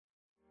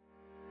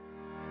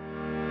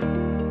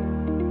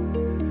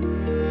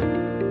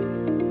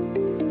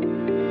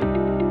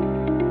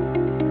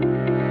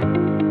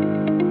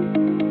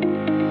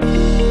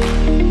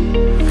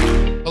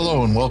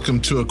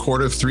welcome to A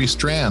Cord of Three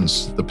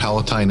Strands, the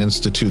Palatine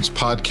Institute's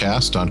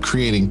podcast on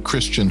creating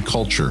Christian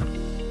culture.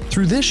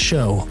 Through this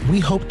show, we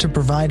hope to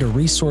provide a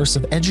resource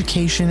of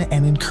education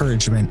and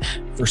encouragement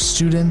for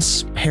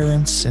students,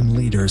 parents, and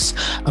leaders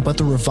about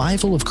the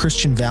revival of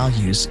Christian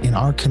values in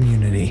our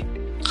community.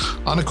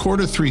 On A Cord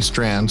of Three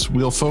Strands,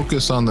 we'll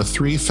focus on the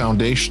three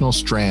foundational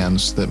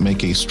strands that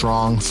make a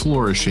strong,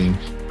 flourishing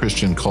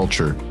Christian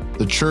culture: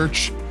 the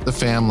church, the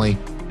family,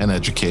 and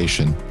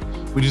education.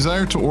 We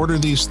desire to order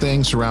these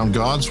things around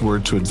God's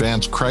word to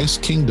advance Christ's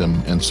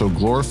kingdom and so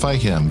glorify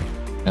Him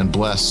and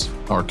bless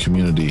our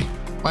community.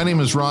 My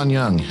name is Ron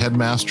Young,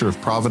 headmaster of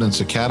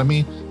Providence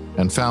Academy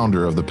and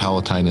founder of the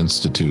Palatine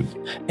Institute.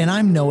 And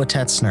I'm Noah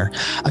Tetzner,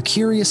 a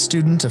curious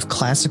student of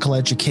classical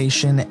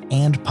education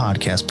and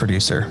podcast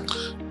producer.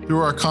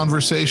 Through our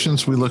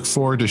conversations, we look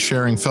forward to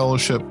sharing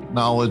fellowship,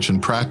 knowledge,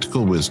 and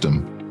practical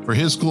wisdom for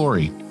His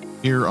glory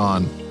here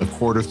on A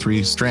Cord of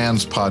Three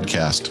Strands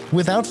podcast.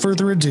 Without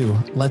further ado,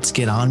 let's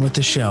get on with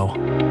the show.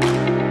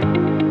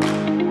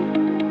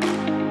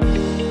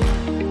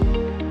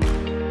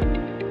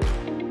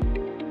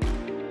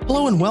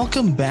 Hello and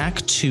welcome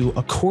back to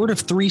A Cord of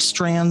Three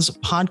Strands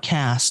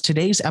podcast.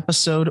 Today's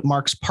episode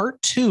marks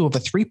part 2 of a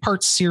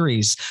 3-part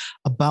series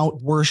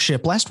about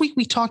worship. Last week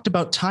we talked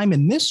about time,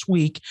 and this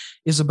week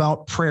is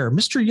about prayer.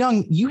 Mr.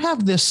 Young, you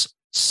have this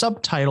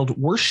subtitled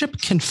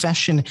Worship,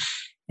 Confession,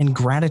 and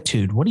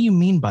Gratitude. What do you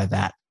mean by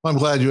that? Well, I'm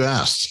glad you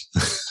asked.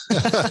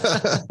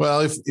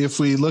 Well, if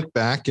we look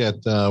back at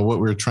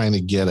what we're trying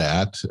to get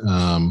at,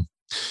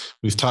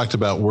 we've talked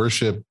about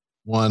worship.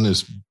 One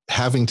is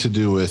having to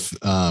do with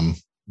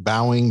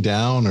bowing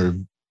down or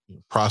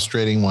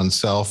prostrating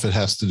oneself. It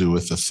has to do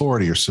with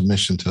authority or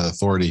submission to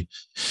authority.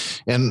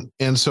 And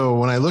so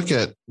when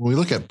we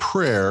look at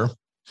prayer,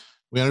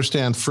 we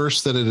understand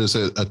first that it is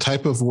a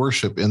type of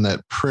worship in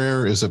that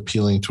prayer is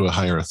appealing to a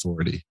higher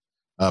authority.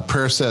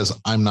 Prayer says,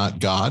 I'm not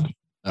God,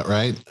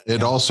 right?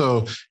 It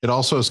also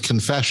is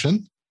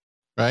confession,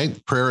 right?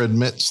 Prayer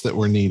admits that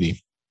we're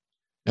needy.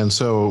 And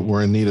so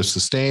we're in need of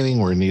sustaining,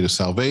 we're in need of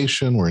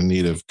salvation, we're in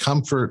need of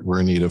comfort,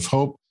 we're in need of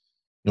hope.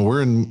 And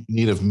we're in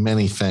need of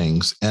many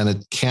things, and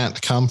it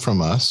can't come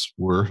from us.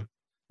 We're,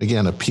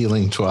 again,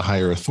 appealing to a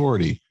higher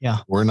authority. Yeah.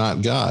 We're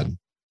not God.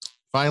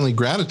 Finally,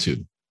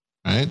 gratitude,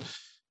 right?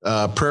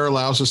 Prayer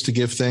allows us to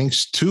give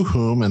thanks to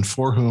whom and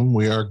for whom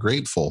we are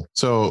grateful.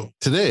 So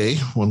today,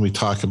 when we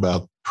talk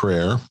about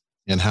prayer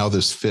and how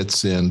this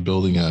fits in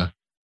building a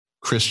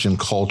Christian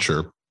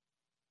culture,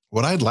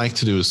 what I'd like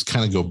to do is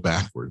kind of go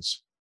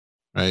backwards.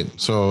 Right.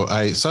 So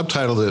I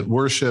subtitled it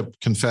Worship,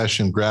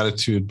 Confession,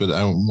 Gratitude, but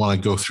I want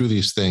to go through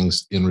these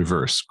things in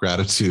reverse: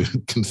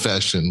 gratitude,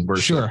 confession,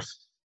 worship. Sure.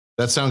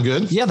 That sound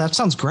good? Yeah, that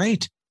sounds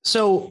great.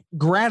 So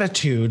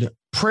gratitude,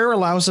 prayer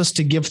allows us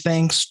to give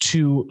thanks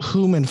to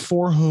whom and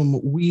for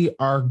whom we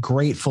are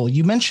grateful.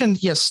 You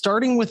mentioned, yes,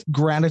 starting with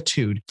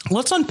gratitude.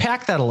 Let's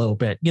unpack that a little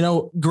bit. You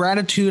know,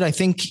 gratitude, I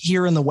think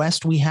here in the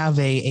West, we have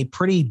a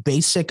pretty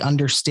basic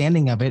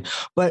understanding of it,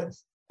 but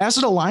as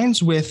it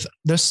aligns with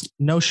this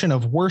notion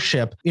of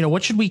worship, you know,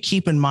 what should we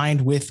keep in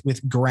mind with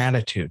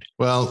gratitude?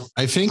 Well,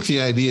 I think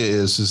the idea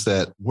is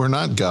that we're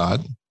not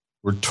God.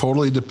 We're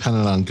totally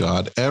dependent on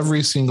God.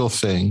 Every single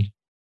thing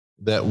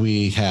that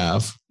we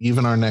have,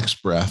 even our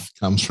next breath,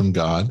 comes from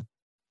God.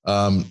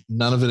 None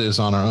of it is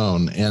on our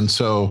own. And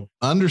so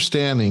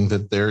understanding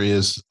that there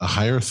is a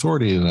higher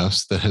authority in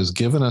us that has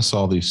given us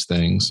all these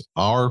things,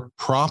 our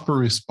proper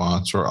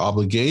response or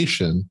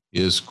obligation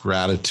is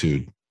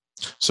gratitude.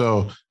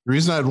 So the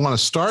reason I'd want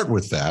to start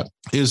with that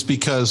is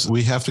because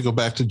we have to go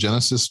back to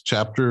Genesis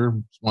chapter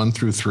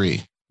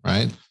 1-3,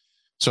 right?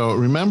 So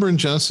remember in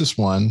Genesis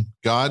 1,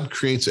 God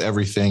creates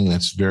everything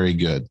that's very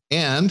good.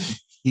 And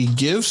He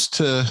gives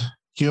to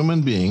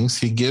human beings,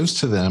 He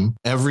gives to them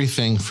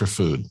everything for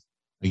food.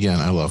 Again,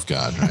 I love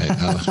God,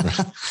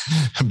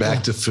 right?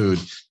 Back to food.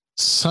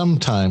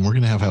 Sometime we're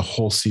going to have a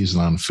whole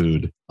season on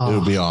food. It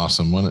would be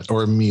awesome.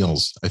 Or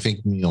meals. I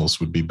think meals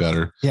would be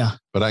better. Yeah.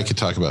 But I could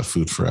talk about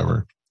food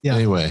forever. Yeah.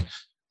 Anyway,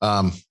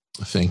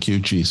 thank you,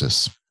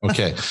 Jesus.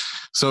 Okay.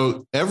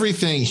 So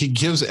everything, He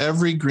gives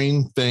every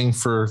green thing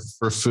for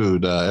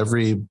food,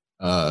 every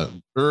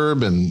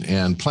herb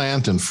and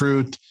plant and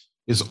fruit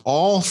is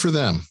all for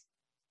them.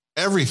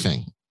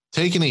 Everything.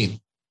 Take and eat,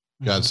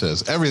 God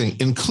says. Everything,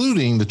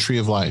 including the tree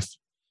of life.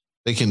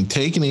 They can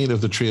take and eat of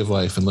the tree of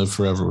life and live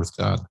forever with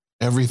God.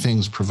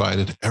 Everything's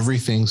provided.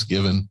 Everything's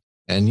given.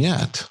 And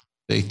yet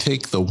they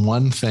take the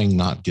one thing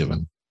not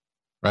given.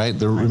 Right.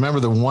 Remember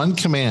the one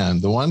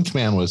command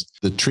was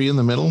the tree in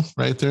the middle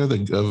right there,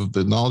 of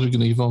the knowledge of good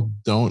and evil.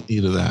 Don't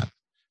eat of that.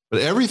 But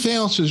everything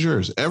else is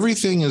yours.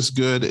 Everything is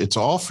good. It's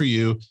all for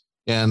you.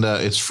 And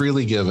it's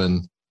freely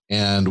given.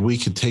 And we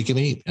could take and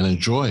eat and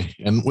enjoy.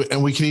 And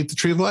we can eat the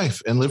tree of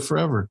life and live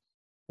forever.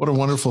 What a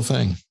wonderful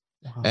thing.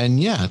 Wow. And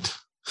yet,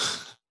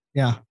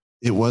 yeah,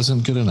 it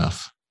wasn't good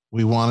enough.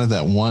 We wanted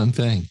that one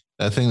thing,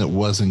 that thing that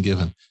wasn't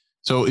given.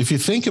 So if you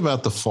think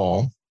about the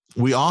fall,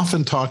 we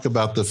often talk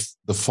about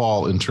the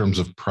fall in terms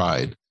of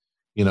pride,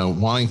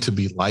 wanting to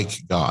be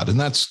like God. And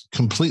that's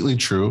completely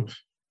true.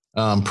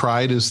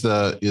 Pride is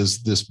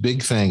this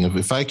big thing of,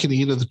 if I can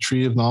eat of the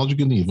tree of knowledge of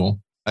good and evil,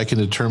 I can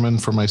determine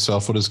for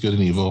myself what is good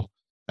and evil.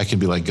 I can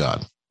be like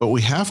God. But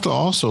we have to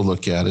also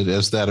look at it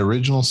as that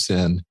original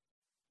sin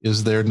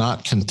is they're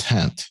not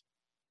content.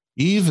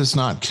 Eve is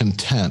not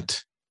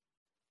content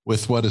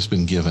with what has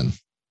been given.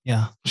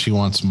 Yeah. She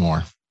wants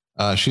more.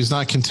 She's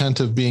not content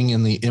of being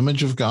in the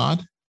image of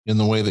God in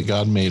the way that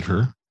God made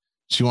her.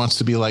 She wants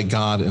to be like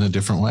God in a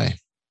different way.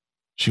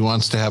 She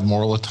wants to have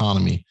moral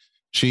autonomy.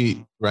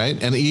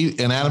 Right.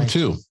 And Adam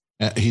too.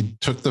 He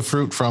took the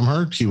fruit from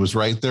her. He was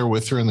right there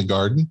with her in the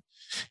garden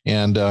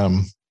and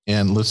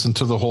listened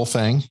to the whole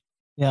thing.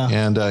 Yeah.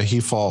 And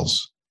he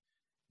falls.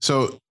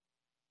 So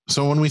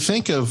when we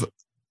think of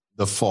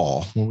the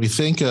fall, when we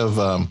think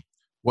of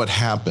what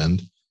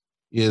happened,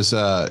 is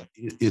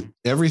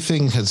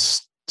everything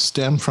has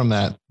stemmed from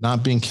that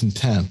not being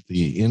content,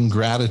 the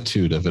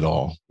ingratitude of it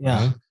all.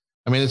 Yeah. Right?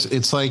 I mean,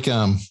 it's like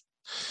I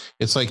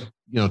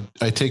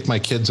take my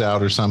kids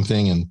out or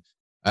something, and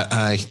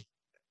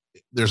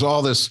there's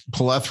all this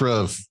plethora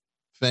of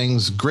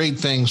things, great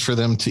things for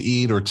them to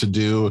eat or to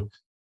do,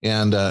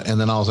 and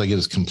then all I get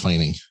is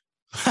complaining.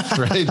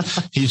 Right?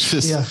 You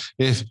just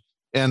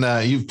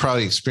you've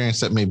probably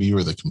experienced that. Maybe you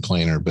were the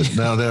complainer, but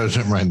no,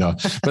 right now.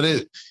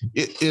 But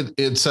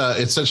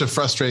it's such a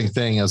frustrating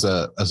thing as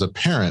a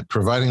parent,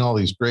 providing all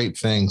these great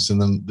things,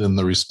 and then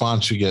the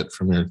response you get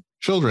from your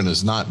children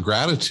is not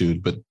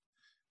gratitude, but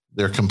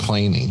they're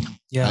complaining.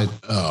 Yeah.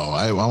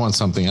 I want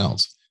something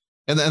else.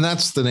 And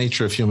that's the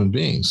nature of human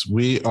beings.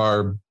 We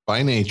are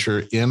by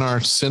nature, in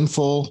our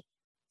sinful,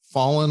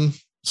 fallen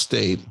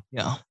state.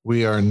 Yeah.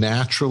 We are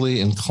naturally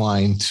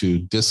inclined to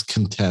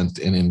discontent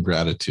and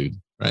ingratitude.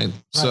 Right.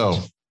 So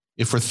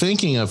if we're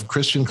thinking of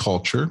Christian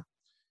culture,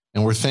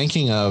 and we're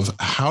thinking of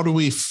how do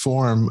we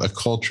form a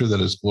culture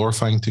that is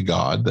glorifying to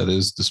God, that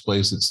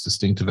displays its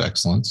distinctive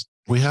excellence,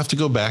 we have to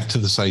go back to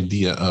this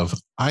idea of,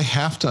 I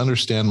have to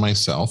understand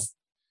myself.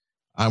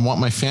 I want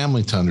my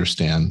family to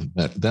understand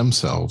that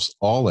themselves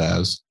all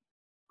as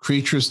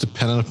creatures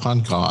dependent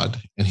upon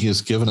God, and he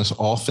has given us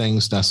all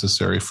things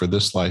necessary for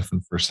this life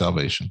and for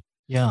salvation.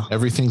 Yeah.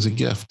 Everything's a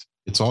gift.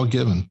 It's all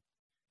given,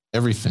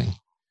 everything.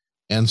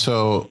 And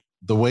so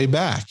the way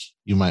back,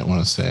 you might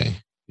want to say,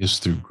 is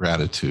through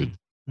gratitude.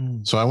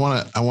 So I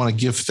want to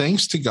give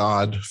thanks to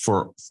God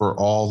for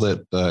all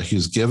that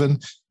he's given.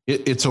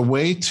 It's a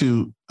way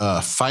to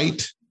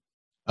fight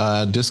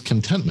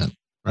discontentment,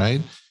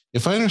 right?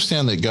 If I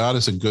understand that God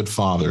is a good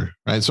father,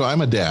 right? So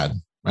I'm a dad,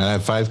 right? I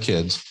have 5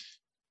 kids,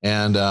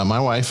 and my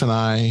wife and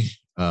I,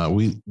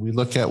 we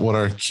look at what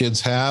our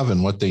kids have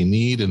and what they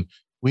need, and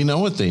we know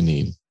what they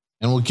need,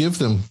 and we'll give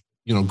them,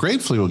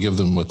 gratefully we'll give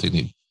them what they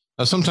need.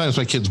 Now, sometimes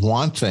my kids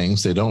want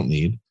things they don't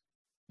need.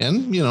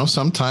 And,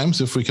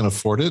 sometimes if we can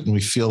afford it and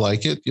we feel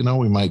like it,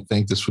 we might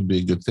think this would be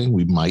a good thing.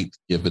 We might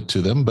give it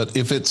to them. But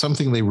if it's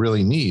something they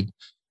really need,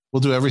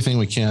 we'll do everything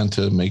we can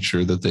to make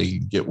sure that they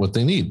get what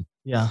they need.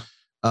 Yeah.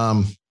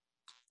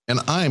 And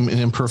I'm an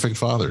imperfect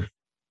father.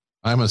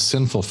 I'm a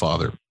sinful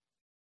father.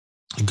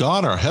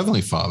 God, our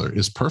heavenly Father,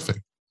 is perfect.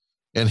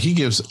 And he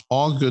gives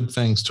all good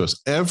things to us.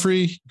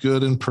 Every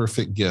good and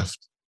perfect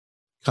gift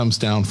comes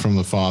down from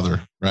the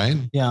Father, right?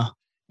 Yeah.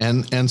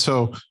 And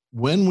so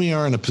when we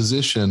are in a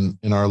position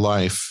in our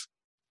life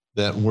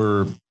that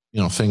we're,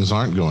 things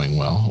aren't going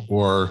well,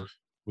 or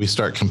we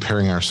start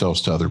comparing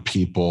ourselves to other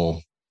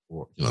people,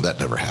 or,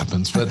 that never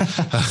happens, but,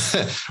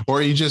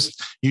 or you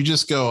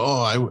just go,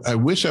 oh, I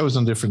wish I was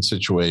in a different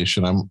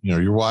situation.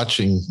 You're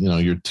watching,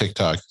 your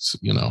TikToks,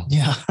 Yeah.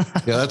 Yeah,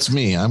 that's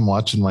me. I'm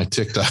watching my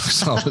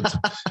TikToks all the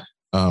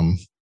time.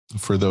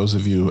 For those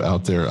of you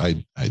out there,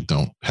 I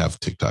don't have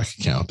TikTok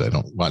account. I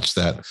don't watch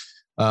that.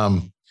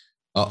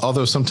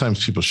 Although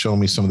sometimes people show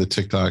me some of the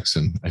TikToks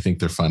and I think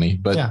they're funny,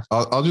 but yeah.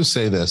 I'll just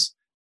say this.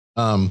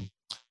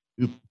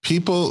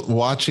 People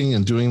watching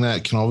and doing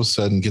that can all of a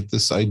sudden get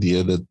this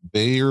idea that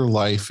their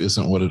life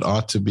isn't what it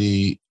ought to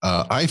be.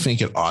 I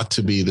think it ought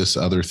to be this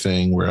other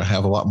thing where I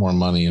have a lot more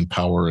money and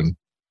power and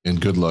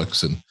good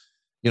looks and,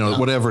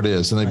 whatever it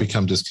is, and they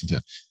become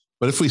discontent.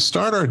 But if we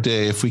start our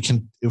day,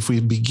 if we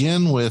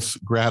begin with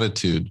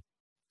gratitude,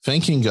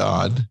 thanking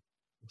God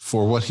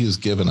for what he has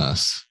given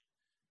us,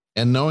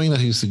 and knowing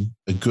that he's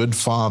a good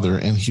father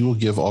and he will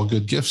give all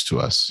good gifts to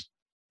us,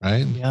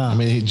 right? Yeah. I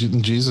mean,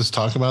 didn't Jesus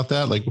talk about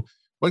that? Like,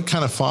 what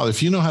kind of father,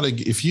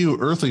 if you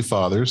earthly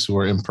fathers who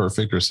are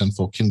imperfect or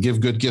sinful can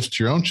give good gifts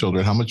to your own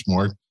children, how much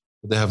more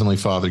would the Heavenly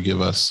Father give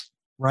us?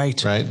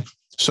 Right. Right.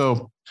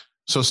 So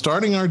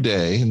starting our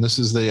day, and this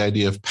is the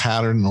idea of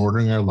pattern and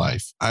ordering our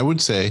life, I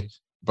would say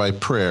by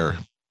prayer,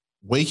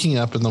 waking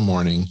up in the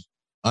morning,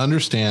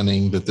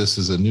 understanding that this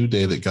is a new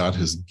day that God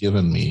has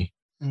given me,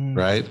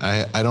 right?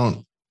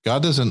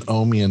 God doesn't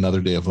owe me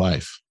another day of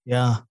life.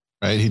 Yeah.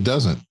 Right. He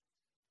doesn't.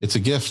 It's a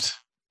gift.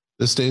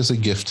 This day is a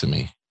gift to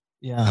me.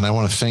 Yeah. And I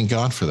want to thank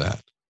God for that.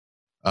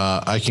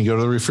 I can go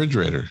to the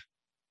refrigerator.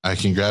 I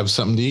can grab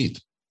something to eat.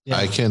 Yeah.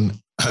 I can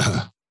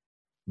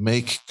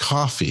make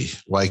coffee.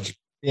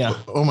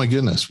 Oh my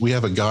goodness, we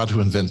have a God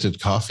who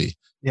invented coffee.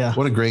 Yeah.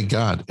 What a great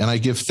God. And I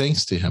give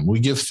thanks to him. We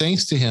give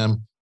thanks to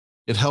him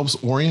it helps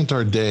orient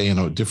our day in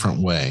a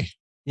different way.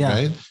 Yeah.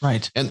 Right.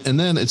 Right. And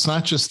then it's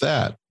not just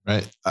that,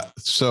 right?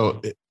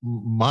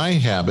 My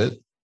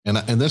habit, and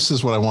this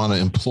is what I want to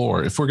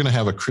implore, if we're going to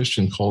have a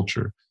Christian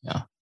culture,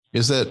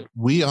 is that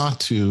we ought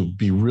to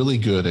be really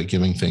good at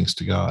giving thanks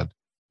to God.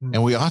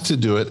 And we ought to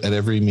do it at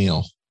every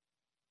meal,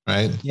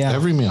 right? Yeah.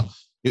 Every meal.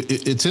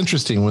 It's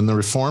interesting when the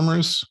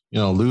reformers,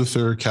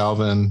 Luther,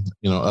 Calvin,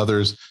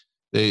 others,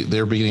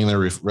 they're beginning their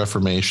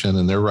Reformation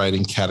and they're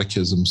writing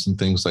catechisms and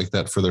things like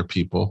that for their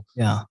people.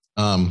 Yeah.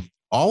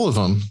 All of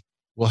them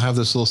will have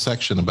this little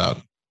section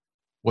about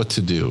what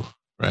to do,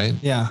 right?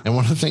 Yeah. And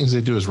one of the things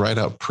they do is write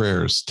out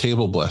prayers,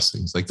 table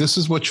blessings. Like, this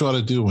is what you ought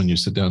to do when you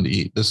sit down to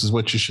eat. This is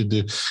what you should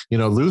do.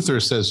 Luther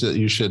says that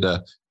you should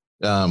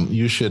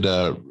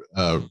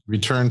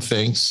return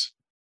thanks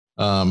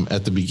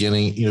at the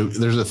beginning.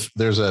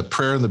 There's a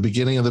prayer in the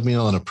beginning of the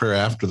meal and a prayer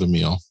after the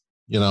meal.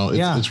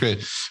 It's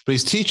great. But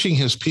he's teaching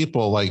his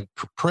people, like,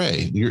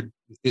 pray.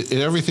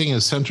 Everything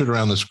is centered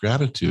around this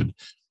gratitude.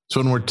 So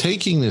when we're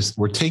taking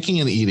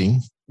and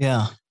eating,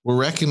 we're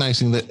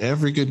recognizing that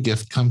every good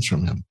gift comes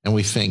from him, and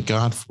we thank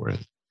God for it.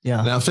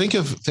 Yeah. Now think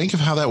of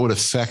how that would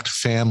affect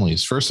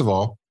families. First of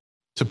all,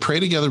 to pray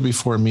together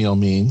before a meal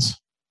means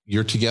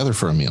you're together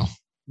for a meal.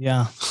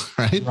 Yeah.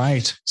 Right.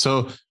 Right.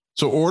 So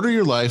order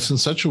your lives in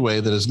such a way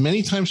that as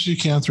many times as you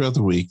can throughout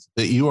the week,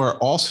 that you are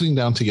all sitting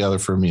down together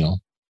for a meal,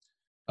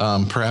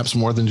 perhaps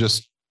more than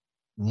just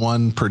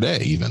one per day,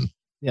 even.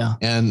 Yeah.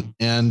 And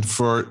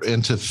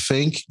to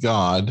thank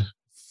God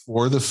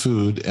for the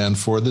food and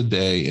for the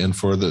day and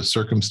for the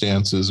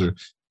circumstances, or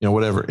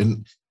whatever.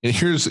 And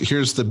here's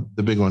the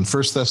big one.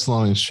 1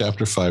 Thessalonians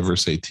chapter 5,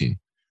 verse 18.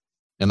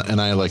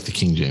 And I like the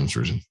King James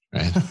version,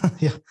 right?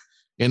 Yeah.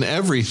 In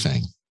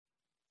everything,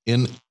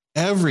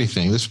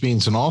 this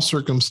means in all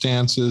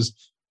circumstances,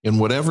 in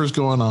whatever's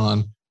going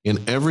on, in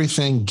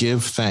everything,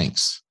 give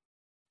thanks,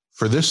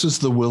 for this is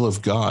the will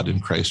of God in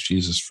Christ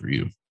Jesus for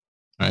you.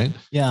 Right.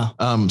 Yeah.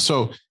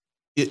 So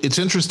it's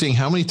interesting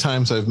how many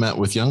times I've met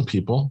with young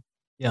people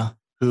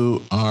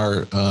who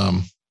are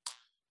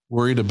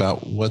worried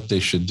about what they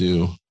should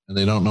do, and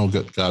they don't know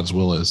what God's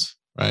will is.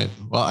 Right.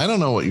 Well, I don't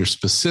know what your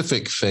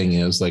specific thing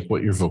is, like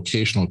what your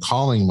vocational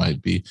calling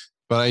might be,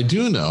 but I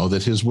do know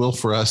that his will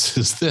for us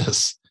is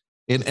this: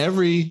 in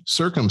every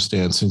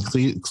circumstance,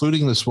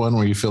 including this one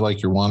where you feel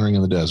like you're wandering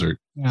in the desert,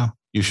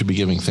 you should be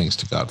giving thanks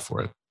to God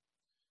for it.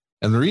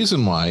 And the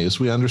reason why is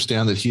we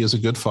understand that he is a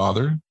good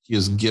father. He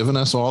has given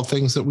us all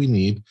things that we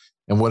need.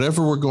 And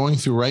whatever we're going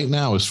through right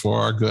now is for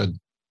our good.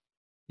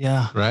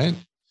 Yeah. Right.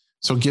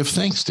 So give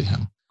thanks to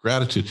him.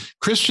 Gratitude.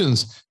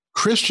 Christians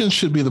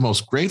should be the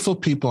most grateful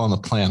people on the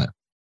planet.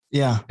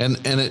 Yeah. And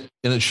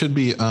it should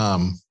be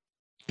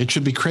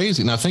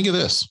crazy. Now think of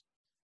this.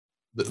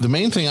 The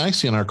main thing I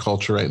see in our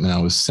culture right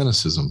now is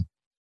cynicism.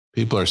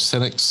 People are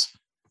cynics.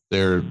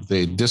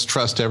 They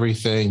distrust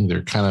everything.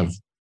 They're kind of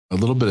a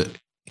little bit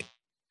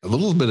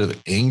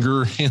of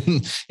anger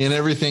in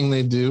everything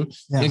they do.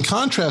 Yeah. In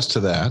contrast to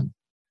that,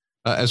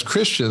 as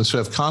Christians who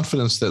have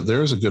confidence that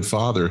there is a good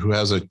father who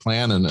has a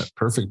plan and a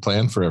perfect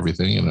plan for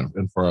everything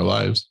and for our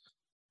lives,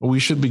 we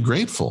should be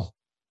grateful.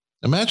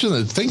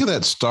 Think of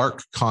that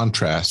stark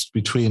contrast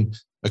between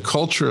a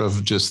culture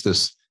of just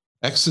this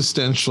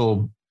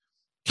existential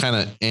kind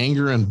of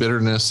anger and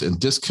bitterness and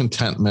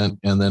discontentment,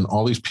 and then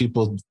all these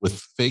people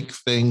with fake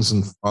things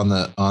and on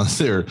their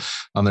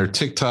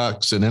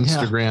TikToks and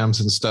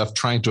Instagrams and stuff,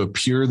 trying to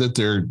appear that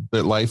their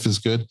life is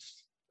good,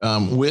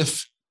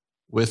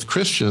 with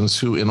Christians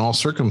who, in all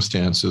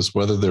circumstances,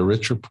 whether they're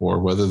rich or poor,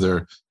 whether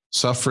they're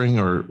suffering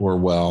or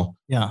well,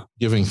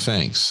 giving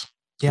thanks.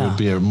 It would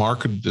be a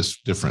marked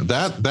different.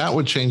 That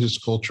would change its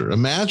culture.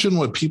 Imagine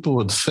what people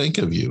would think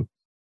of you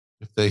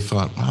if they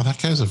thought, wow, that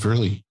guy's a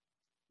really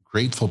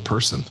grateful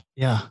person.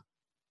 Yeah.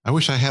 I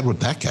wish I had what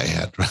that guy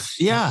had.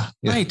 Yeah.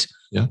 Right.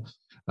 Yeah.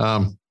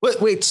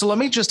 Wait. So let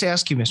me just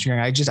ask you, Mr. Young,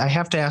 I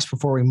have to ask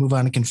before we move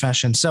on to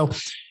confession. So,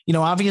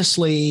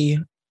 obviously,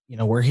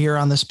 we're here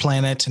on this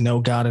planet to know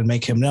God and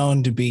make him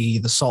known, to be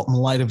the salt and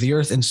the light of the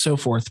earth and so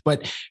forth.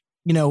 But,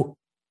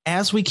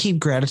 as we keep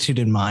gratitude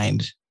in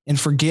mind, and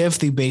forgive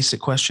the basic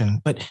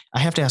question, but I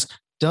have to ask,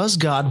 does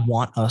God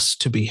want us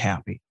to be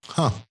happy?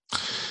 Huh.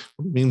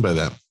 What do you mean by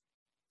that?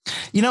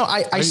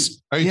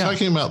 Are you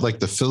talking about like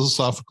the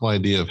philosophical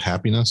idea of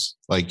happiness?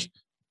 It's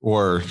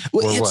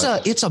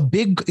a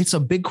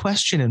big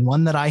question, and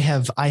one that I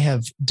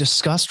have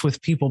discussed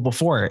with people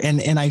before.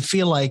 And I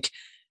feel like,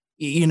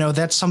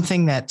 that's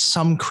something that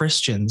some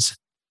Christians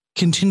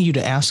continue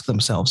to ask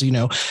themselves.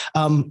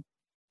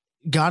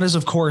 God is,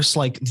 of course,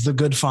 like the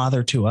good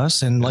father to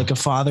us, and like a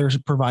father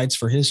provides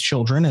for his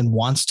children and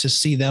wants to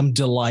see them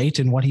delight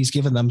in what he's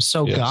given them.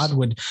 So God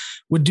would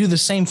do the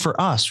same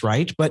for us.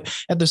 Right. But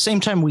at the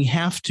same time, we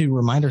have to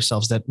remind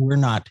ourselves that we're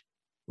not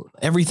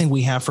everything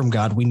we have from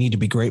God. We need to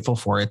be grateful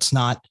for. It's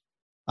not,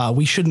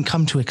 we shouldn't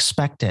come to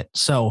expect it.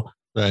 So,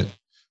 right.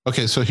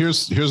 Okay. So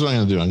here's what I'm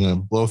going to do. I'm going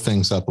to blow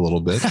things up a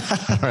little bit.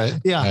 All right.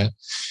 Yeah. Right.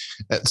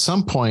 At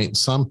some point,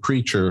 some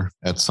preacher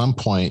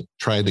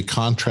tried to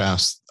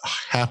contrast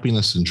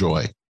happiness and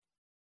joy.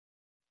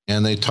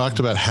 And they talked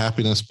about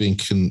happiness being,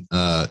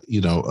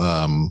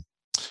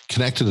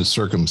 connected to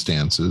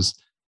circumstances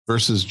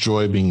versus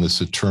joy being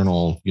this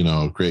eternal,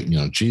 great,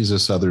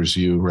 Jesus, others,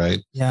 you, right?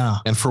 Yeah.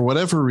 And for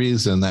whatever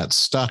reason that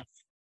stuck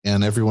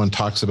and everyone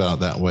talks about it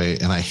that way.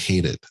 And I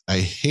hate it. I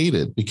hate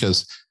it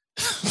because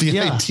the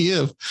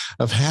idea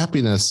of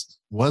happiness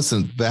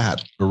wasn't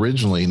that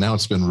originally. Now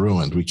it's been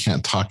ruined. We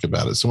can't talk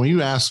about it. So when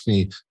you ask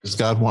me, does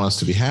God want us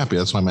to be happy?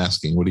 That's what I'm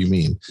asking. What do you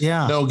mean?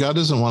 Yeah. No, God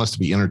doesn't want us to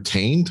be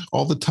entertained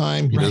all the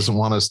time. He doesn't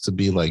want us to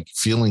be like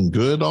feeling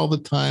good all the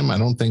time. I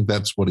don't think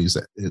that's what it's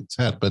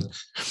at. But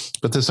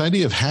this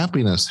idea of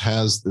happiness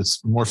has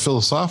this more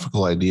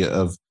philosophical idea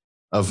of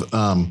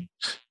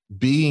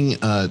being,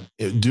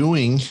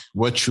 doing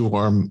what you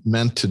are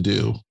meant to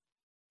do.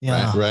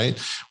 Yeah. Right.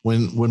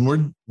 When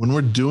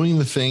we're doing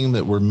the thing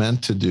that we're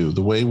meant to do,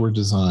 the way we're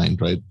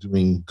designed, right?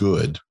 Doing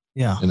good,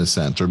 in a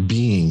sense, or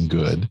being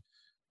good.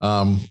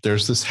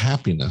 There's this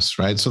happiness,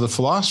 right? So the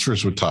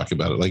philosophers would talk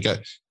about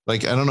it. I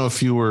don't know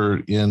if you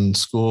were in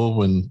school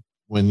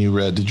when you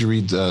read. Did you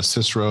read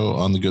Cicero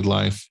on the Good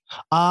Life?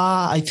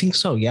 I think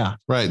so. Yeah.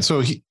 Right.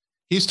 So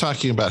he's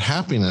talking about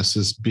happiness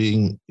as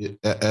being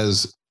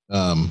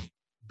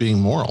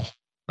moral.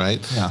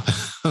 Right. Yeah.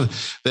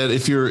 That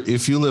if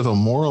you live a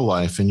moral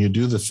life and you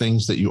do the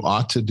things that you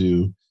ought to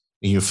do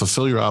and you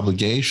fulfill your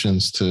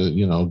obligations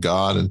to,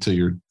 God and to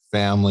your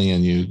family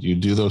and you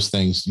do those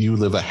things, you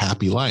live a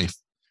happy life.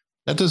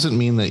 That doesn't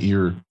mean that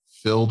you're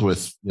filled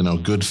with,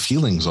 good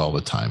feelings all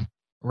the time.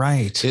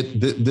 Right.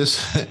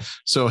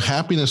 So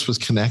happiness was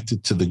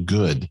connected to the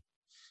good.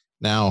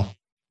 Now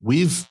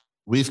we've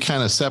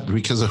kind of separated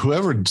because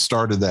whoever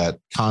started that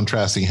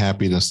contrasting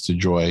happiness to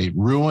joy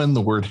ruined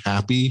the word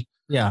happy.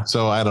 Yeah.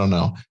 So I don't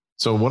know.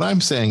 So what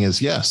I'm saying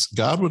is, yes,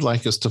 God would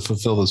like us to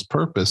fulfill this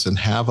purpose and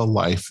have a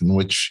life in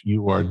which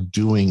you are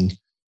doing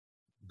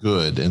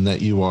good and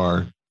that you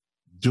are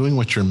doing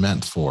what you're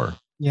meant for.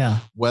 Yeah.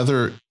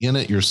 Whether in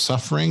it you're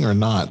suffering or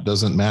not,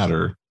 doesn't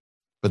matter.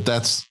 But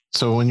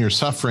so when you're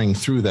suffering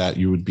through that,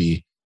 you would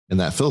be, in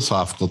that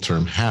philosophical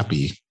term,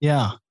 happy.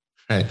 Yeah.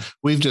 Right.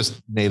 We've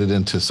just made it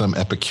into some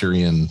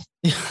Epicurean,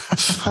 that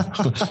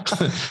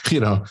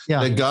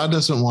God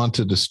doesn't want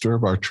to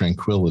disturb our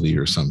tranquility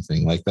or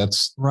something like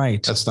that's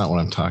right. That's not what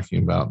I'm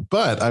talking about.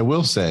 But I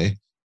will say,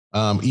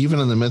 even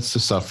in the midst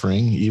of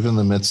suffering, even in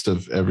the midst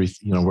of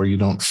everything, where you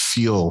don't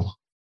feel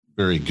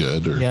very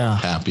good or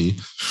happy,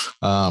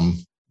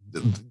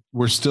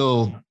 we're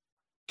still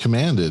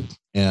commanded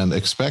and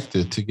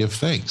expected to give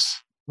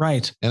thanks.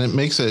 Right. And it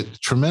makes a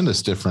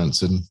tremendous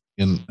difference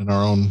in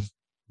our own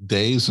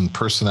days and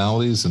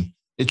personalities, and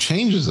it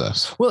changes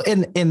us. Well,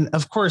 and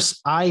of course,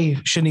 I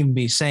shouldn't even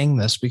be saying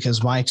this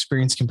because my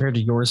experience compared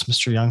to yours,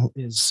 Mr. Young,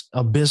 is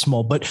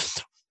abysmal. But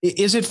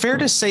is it fair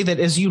to say that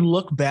as you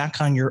look back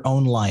on your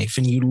own life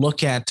and you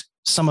look at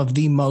some of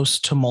the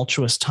most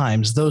tumultuous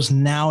times, those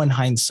now in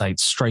hindsight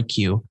strike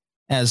you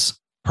as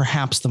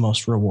perhaps the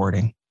most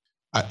rewarding?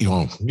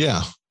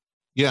 Yeah,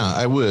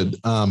 I would.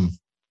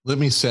 Let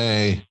me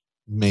say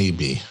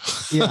maybe.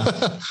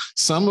 Yeah.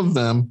 Some of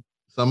them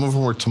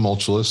were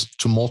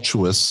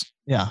tumultuous.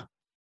 Yeah.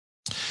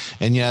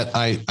 And yet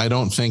I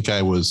don't think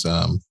I was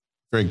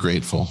very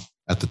grateful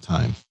at the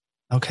time.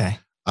 Okay.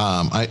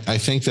 I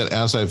think that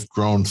as I've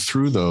grown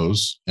through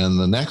those and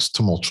the next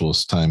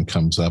tumultuous time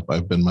comes up,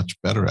 I've been much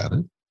better at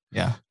it.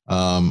 Yeah.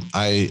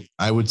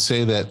 I would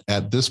say that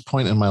at this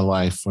point in my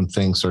life, when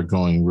things are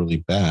going really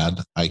bad,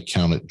 I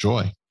count it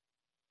joy.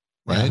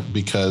 Right. Yeah.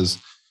 Because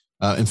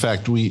in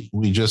fact, we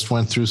just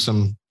went through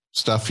some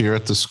stuff here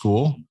at the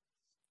school.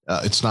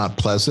 It's not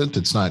pleasant.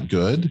 It's not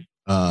good.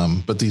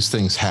 But these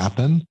things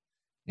happen.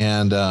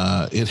 And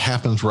it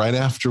happens right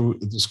after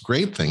this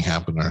great thing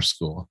happened in our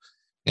school.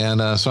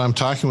 And so I'm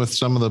talking with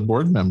some of the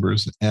board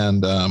members,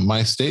 and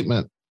my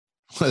statement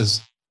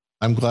was,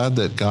 I'm glad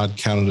that God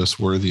counted us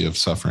worthy of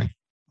suffering.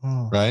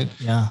 Oh, right.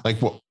 Yeah.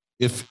 Like, well,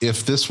 if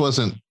this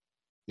wasn't,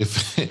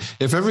 if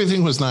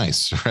everything was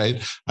nice,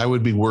 right, I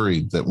would be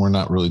worried that we're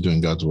not really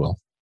doing God's will.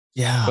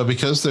 Yeah. But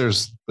because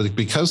there's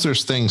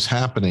things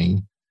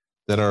happening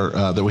that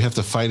are that we have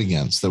to fight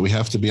against, that we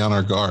have to be on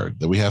our guard,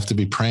 that we have to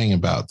be praying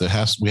about,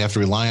 we have to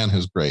rely on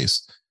His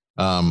grace.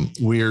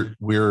 We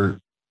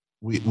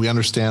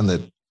understand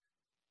that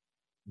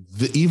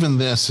even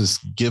this is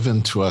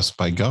given to us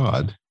by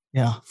God,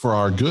 for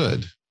our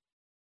good,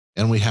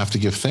 and we have to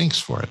give thanks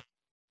for it,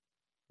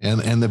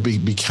 and to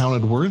be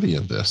counted worthy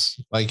of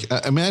this. Like,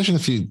 imagine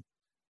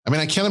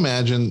I can't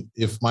imagine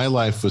if my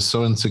life was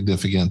so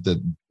insignificant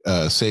that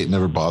Satan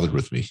never bothered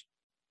with me.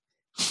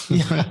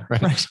 Yeah,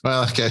 right.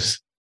 Well,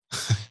 that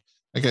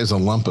guy's a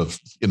lump of,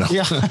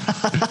 Yeah.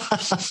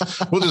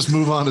 We'll just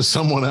move on to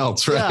someone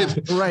else, right?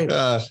 Yeah,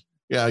 right.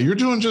 Yeah, you're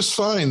doing just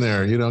fine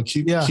there.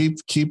 Keep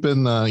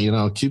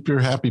your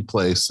happy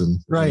place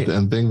and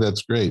think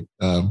that's great.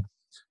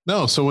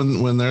 No, so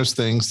when there's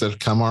things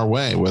that come our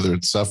way, whether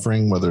it's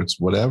suffering, whether it's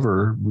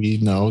whatever, we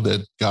know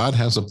that God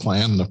has a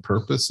plan and a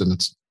purpose, and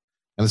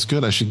it's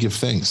good. I should give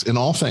thanks in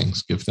all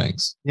things. Give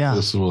thanks. Yeah,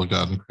 this is the will of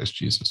God in Christ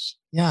Jesus.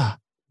 Yeah.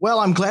 Well,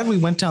 I'm glad we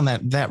went down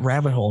that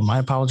rabbit hole. My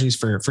apologies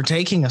for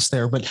taking us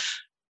there, but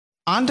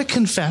on to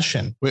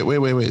confession.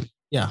 Wait.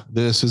 Yeah.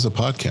 This is a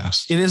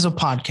podcast. It is a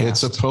podcast. It's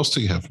supposed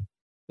to have.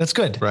 That's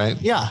good.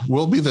 Right. Yeah.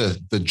 We'll be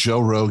the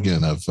Joe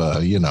Rogan of,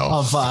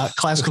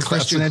 classical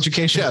Christian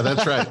education. Yeah,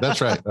 that's right.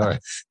 That's right. All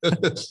right.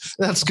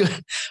 That's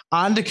good.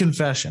 On to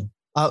confession.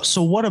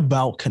 So what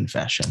about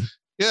confession?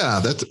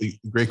 Yeah, that's a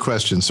great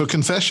question. So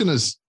confession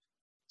is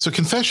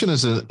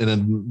an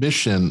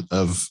admission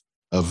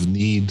of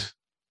need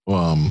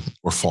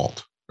or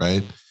fault,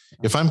 right?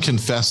 If I'm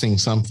confessing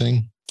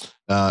something,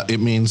 it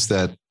means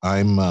that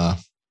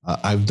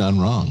I've done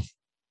wrong.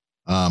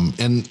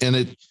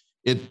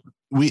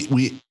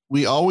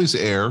 We always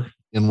err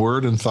in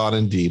word and thought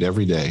and deed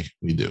every day.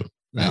 We do,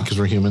 right? Because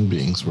we're human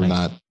beings. We're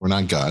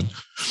not God.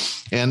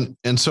 And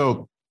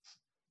so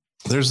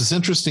there's this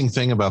interesting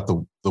thing about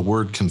the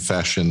word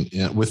confession.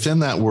 Within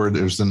that word,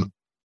 there's an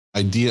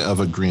idea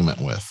of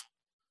agreement with,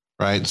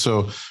 right?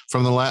 So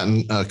from the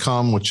Latin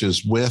cum, which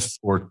is with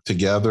or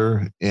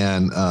together,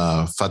 and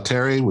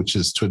fatere, which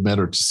is to admit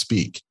or to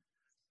speak.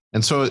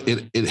 And so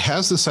it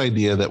has this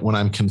idea that when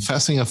I'm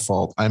confessing a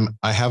fault,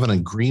 I have an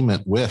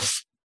agreement with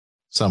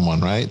someone,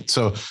 right?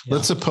 So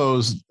let's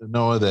suppose,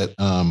 Noah, that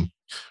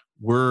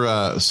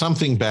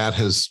something bad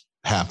has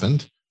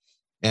happened,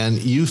 and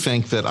you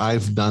think that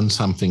I've done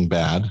something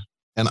bad,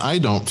 and I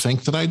don't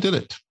think that I did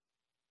it.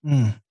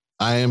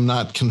 I am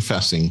not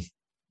confessing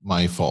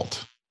my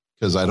fault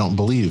because I don't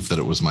believe that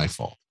it was my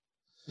fault.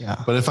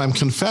 Yeah. But if I'm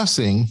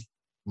confessing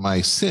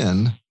my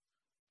sin,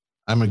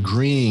 I'm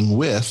agreeing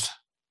with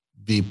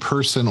the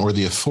person or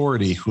the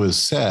authority who has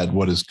said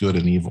what is good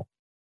and evil,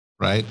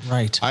 right?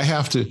 Right. I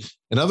have to,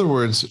 in other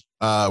words,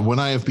 when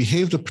I have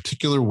behaved a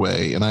particular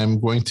way and I'm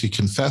going to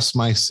confess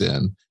my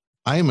sin,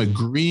 I am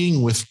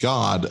agreeing with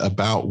God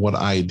about what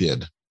I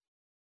did.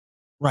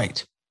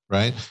 Right.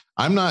 Right.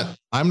 I'm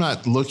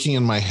not looking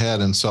in my head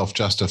and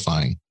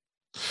self-justifying.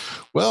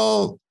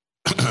 Well,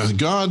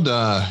 God,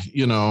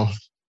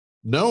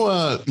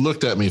 Noah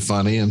looked at me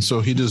funny, and so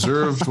he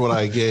deserved what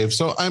I gave.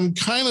 So I'm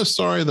kind of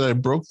sorry that I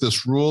broke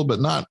this rule, but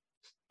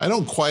I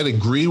don't quite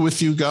agree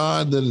with you,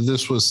 God, that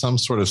this was some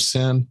sort of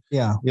sin.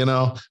 Yeah.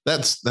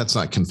 That's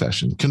not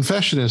confession.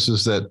 Confession is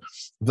that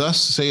thus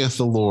saith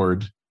the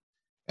Lord,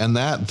 and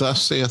that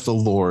thus saith the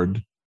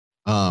Lord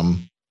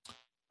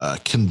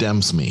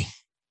condemns me.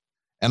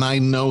 And I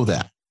know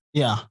that.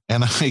 Yeah.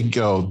 And I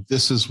go,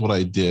 this is what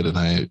I did. And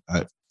I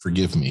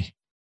forgive me.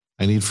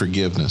 I need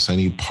forgiveness. I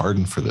need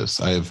pardon for this.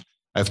 I've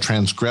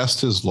transgressed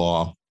his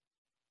law.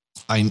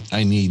 I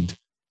need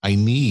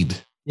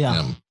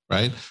him,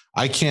 right?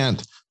 I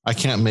can't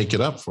make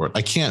it up for it.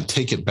 I can't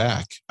take it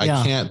back.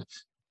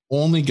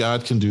 Only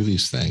God can do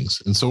these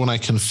things. And so when I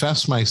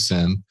confess my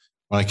sin,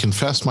 when I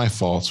confess my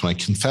faults, when I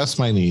confess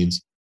my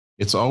needs,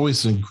 it's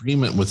always an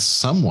agreement with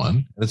someone.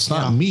 And it's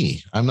not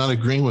me. I'm not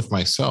agreeing with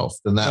myself.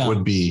 Then that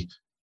would be,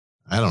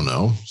 I don't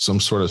know, some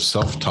sort of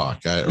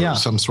self-talk or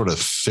some sort of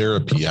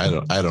therapy. I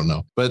don't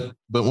know. But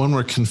when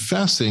we're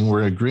confessing,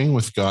 we're agreeing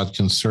with God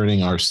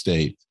concerning our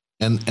state.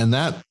 And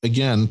that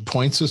again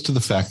points us to the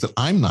fact that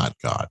I'm not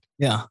God.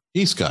 Yeah.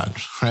 He's God,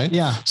 right?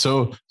 Yeah.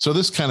 So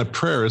this kind of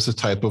prayer is a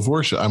type of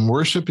worship. I'm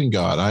worshiping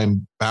God.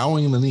 I'm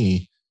bowing the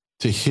knee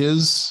to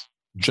his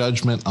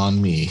judgment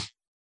on me,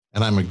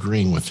 and I'm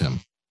agreeing with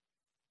him.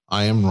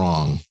 I am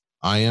wrong.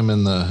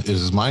 It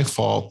is my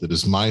fault. It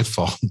is my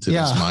fault. It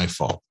is my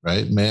fault,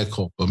 right? Mea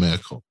culpa, mea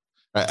culpa.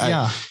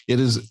 It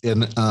is.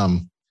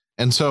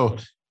 And so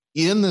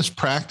in this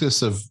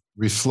practice of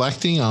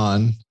reflecting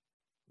on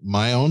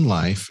my own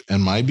life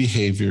and my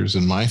behaviors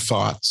and my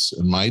thoughts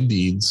and my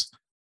deeds,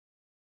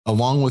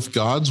 along with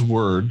God's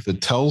word that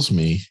tells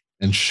me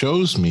and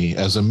shows me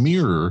as a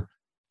mirror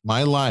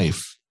my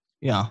life.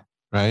 Yeah.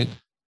 Right.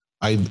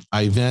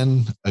 I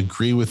then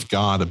agree with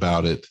God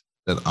about it,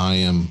 that I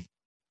am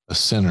a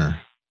sinner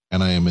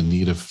and I am in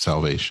need of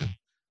salvation.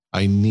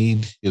 I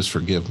need his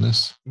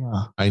forgiveness.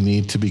 Yeah. I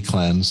need to be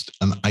cleansed,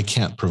 and I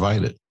can't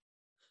provide it.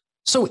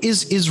 So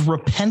is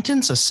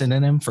repentance a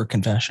synonym for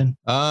confession?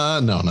 No,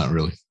 not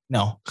really.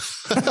 No.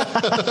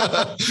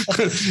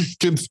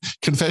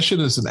 Confession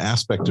is an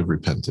aspect of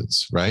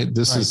repentance, right?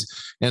 This is,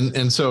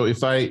 and so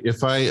if I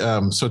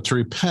so to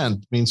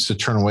repent means to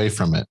turn away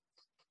from it.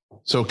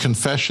 So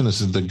confession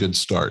is the good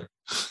start.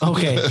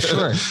 Okay,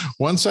 sure.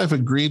 Once I've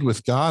agreed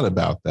with God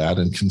about that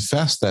and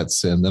confessed that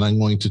sin, then I'm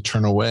going to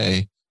turn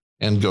away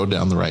and go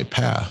down the right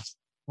path.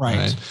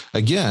 Right.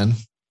 Again,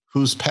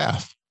 whose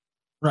path?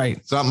 Right.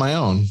 It's not my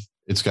own.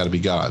 It's got to be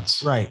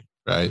God's. Right.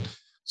 Right.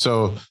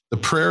 So the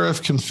prayer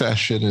of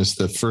confession is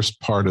the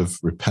first part of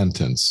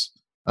repentance,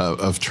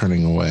 of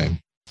turning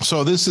away.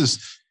 So this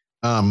is,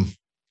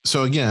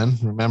 so again,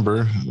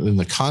 remember in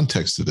the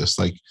context of this,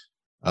 like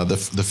the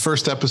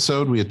first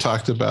episode, we had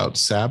talked about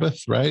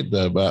Sabbath, right?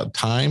 About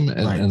time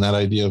and that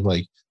idea of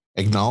like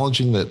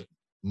acknowledging that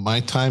my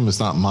time is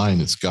not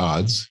mine, it's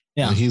God's.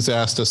 Yeah. And he's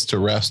asked us to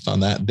rest on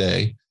that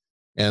day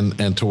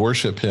and to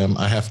worship him.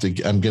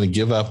 I'm going to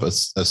give up a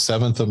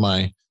seventh of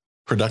my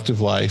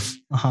productive life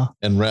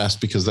and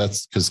rest because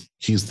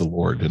he's the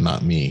Lord and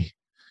not me.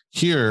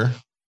 Here,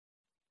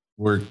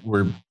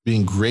 we're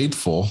being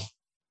grateful,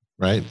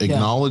 right?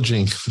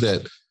 Acknowledging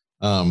that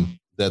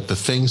that the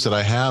things that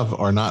I have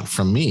are not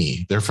from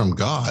me; they're from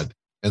God,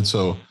 and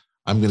so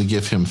I'm going to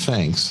give Him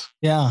thanks.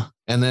 Yeah.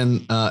 And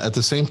then at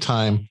the same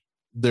time,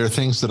 there are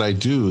things that I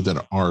do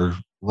that are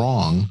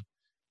wrong,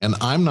 and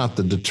I'm not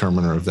the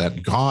determiner of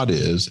that. God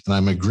is, and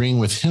I'm agreeing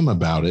with Him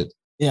about it.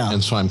 Yeah.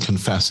 And so I'm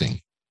confessing,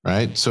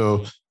 right?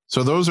 So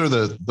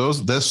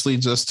this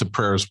leads us to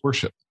prayer as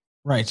worship.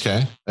 Right.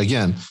 Okay.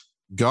 Again,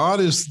 God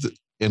is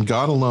and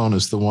God alone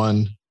is the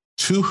one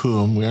to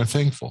whom we are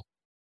thankful.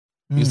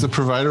 He's the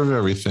provider of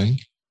everything.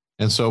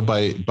 And so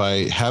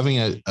by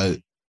having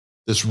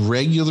this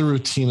regular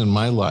routine in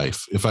my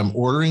life, if I'm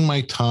ordering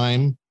my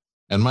time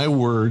and my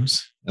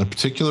words in a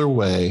particular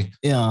way,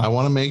 I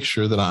want to make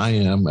sure that I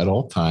am at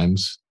all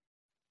times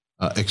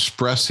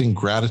expressing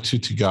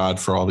gratitude to God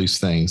for all these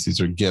things. These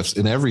are gifts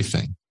in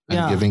everything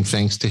and giving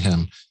thanks to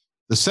Him.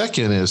 The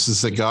second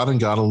is that God and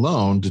God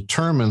alone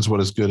determines what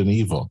is good and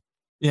evil.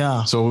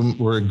 Yeah. So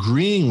we're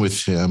agreeing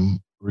with Him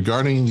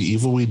regarding the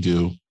evil we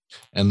do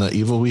and the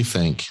evil we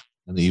think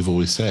and the evil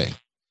we say.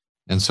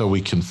 And so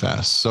we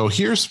confess. So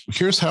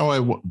here's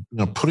how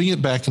putting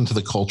it back into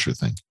the culture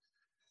thing.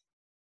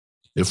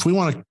 If we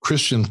want a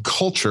Christian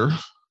culture,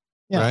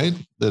 right,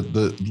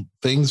 the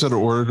things that are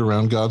ordered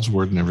around God's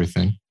word and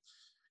everything,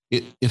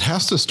 it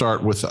has to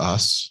start with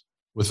us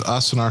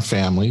and our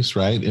families,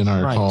 right, in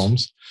our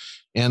homes.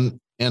 And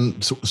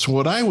so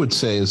what I would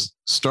say is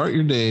start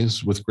your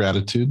days with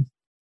gratitude,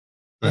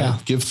 right? Yeah.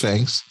 Give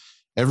thanks.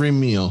 Every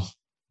meal,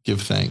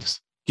 give thanks.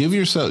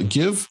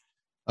 Give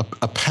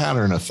a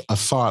pattern, a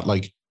thought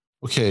like,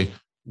 okay,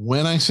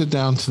 when I sit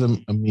down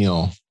to a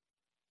meal,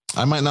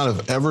 I might not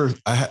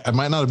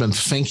have been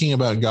thinking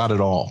about God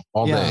at all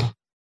day,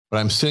 but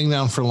I'm sitting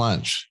down for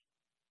lunch.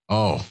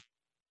 Oh,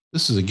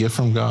 this is a gift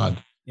from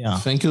God. Yeah.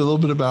 Think a little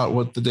bit about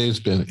what the day's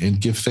been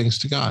and give thanks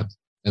to God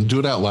and do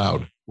it out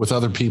loud with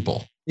other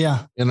people.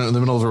 Yeah. In the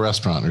middle of a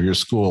restaurant or your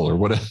school or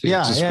whatever.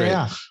 Yeah. It's great.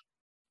 Yeah.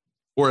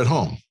 Or at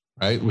home,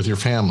 right? With your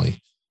family.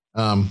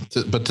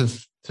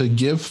 To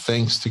give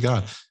thanks to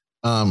God.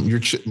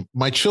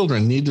 My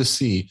children need to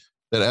see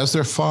that as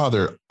their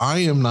father, I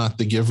am not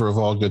the giver of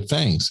all good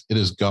things. It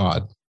is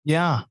God.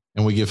 Yeah.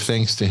 And we give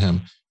thanks to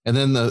Him. And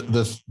then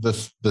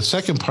the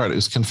second part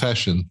is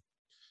confession.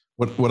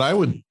 What I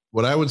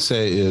would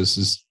say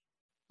is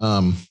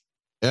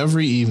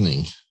every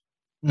evening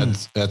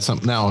at some,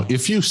 now,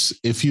 if you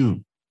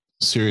sin,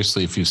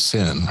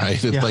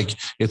 right? It's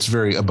it's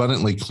very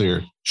abundantly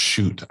clear.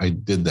 Shoot, I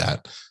did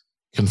that.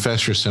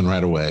 Confess your sin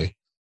right away.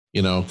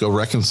 Go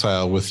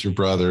reconcile with your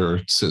brother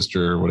or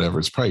sister or whatever.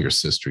 It's probably your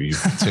sister you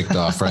ticked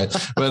off, right?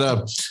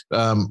 But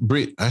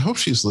Bree, I hope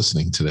she's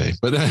listening today.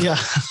 But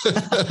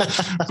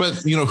but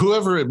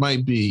whoever it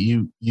might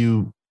be,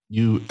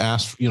 you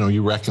ask,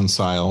 you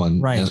reconcile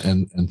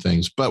and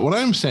things. But what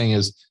I'm saying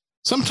is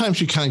sometimes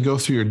you kind of go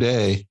through your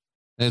day,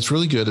 and it's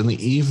really good in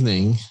the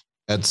evening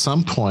at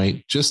some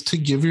point just to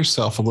give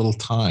yourself a little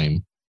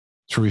time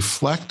to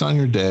reflect on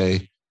your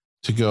day,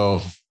 to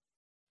go,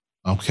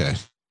 okay,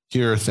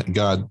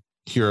 God,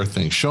 here are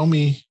things. Show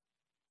me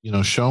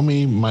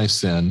my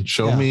sin.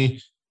 Show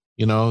me,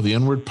 the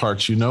inward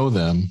parts,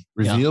 them,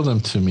 reveal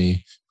them to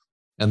me,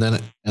 and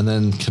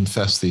then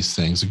confess these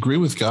things. Agree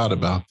with God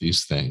about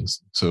these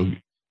things. So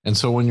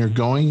when you're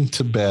going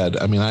to bed,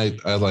 I mean,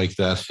 I like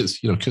that is,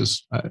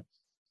 because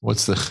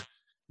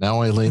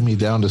now I lay me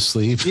down to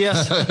sleep.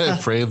 Yes. I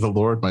pray of the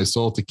Lord my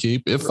soul to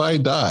keep if I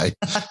die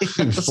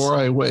before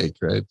I wake,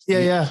 right?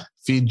 Yeah.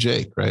 Feed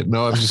Jake, right?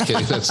 No, I'm just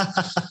kidding.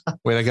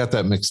 Wait, I got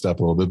that mixed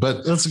up a little bit,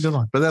 but that's a good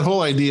one. But that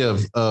whole idea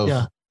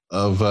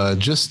of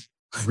just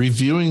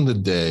reviewing the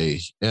day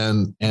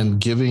and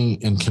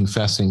giving and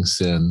confessing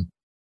sin,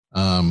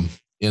 and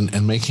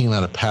making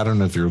that a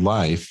pattern of your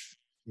life,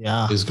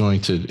 is going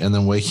to, and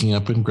then waking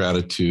up in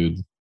gratitude,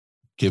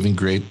 giving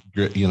great,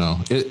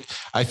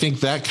 I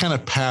think that kind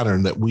of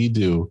pattern that we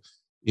do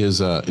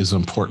is an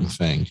important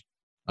thing.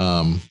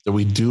 That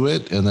we do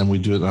it, and then we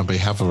do it on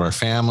behalf of our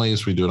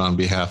families. We do it on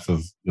behalf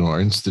of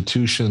our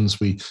institutions.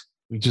 We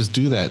just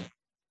do that.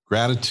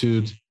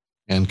 Gratitude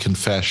and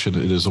confession.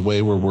 It is a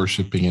way we're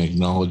worshiping and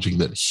acknowledging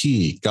that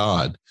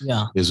God,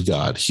 is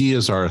God. He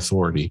is our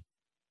authority.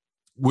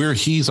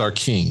 He's our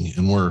king,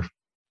 and we're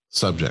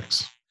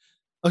subjects.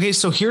 Okay,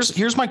 so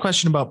here's my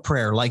question about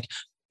prayer. Like,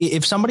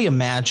 if somebody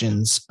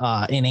imagines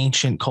in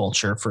ancient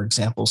culture, for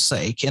example's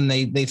sake, and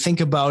they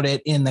think about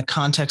it in the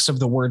context of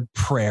the word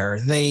prayer,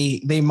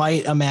 they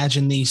might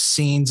imagine these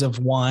scenes of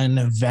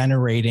one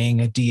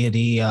venerating a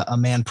deity, a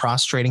man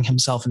prostrating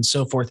himself and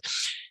so forth.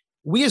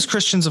 We as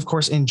Christians, of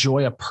course,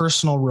 enjoy a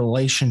personal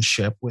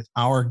relationship with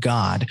our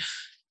God.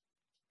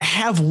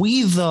 Have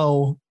we,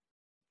 though,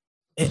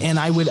 and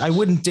I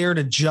wouldn't dare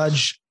to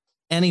judge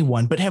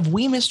anyone, but have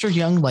we, Mr.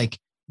 Young,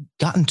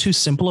 gotten too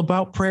simple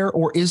about prayer,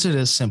 or is it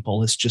as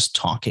simple as just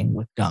talking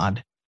with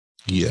God?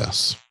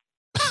 Yes.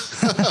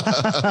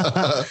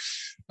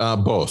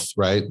 Both,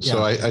 right? Yeah.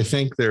 So I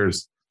think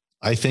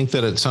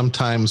that at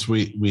sometimes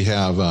we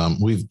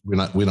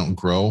don't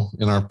grow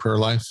in our prayer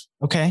life.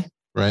 Okay.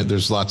 Right.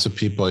 There's lots of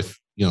people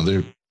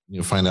they're,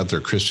 find out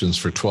they're Christians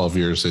for 12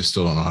 years. They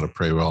still don't know how to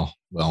pray well,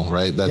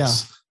 right?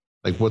 That's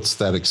like, what's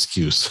that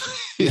excuse?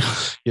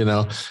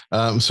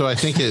 So I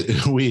think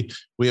we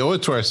owe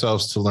it to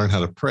ourselves to learn how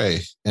to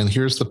pray. And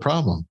here's the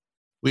problem.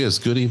 We as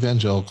good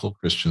evangelical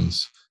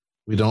Christians,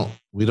 we don't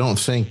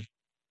think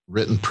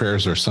written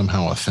prayers are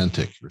somehow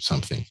authentic or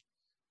something.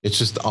 It's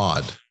just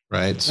odd,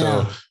 right?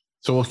 So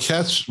we'll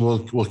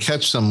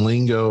catch some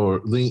lingo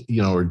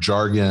or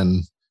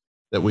jargon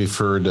that we've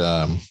heard,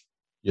 a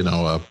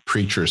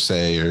preacher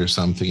say or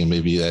something, and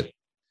maybe that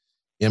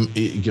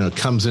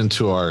comes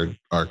into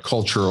our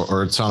culture,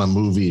 or it's on a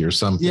movie or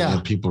something,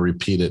 and people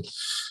repeat it.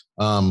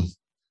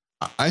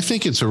 I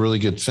think it's a really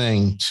good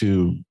thing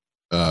to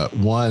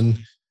one,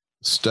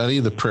 study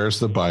the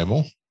prayers of the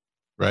Bible,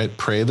 right?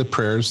 Pray the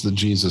prayers that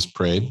Jesus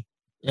prayed.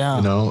 Yeah.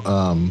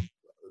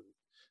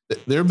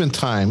 There have been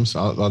times,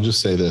 I'll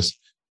just say this.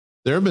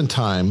 There have been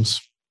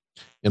times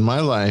in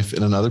my life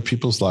and in other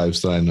people's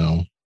lives that I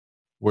know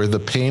where the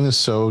pain is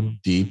so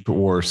deep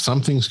or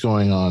something's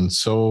going on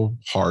so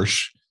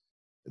harsh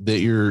that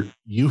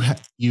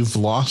you've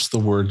lost the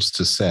words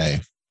to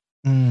say.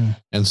 Mm.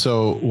 And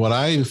so what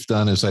I've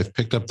done is I've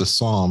picked up the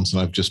Psalms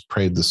and I've just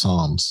prayed the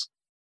Psalms.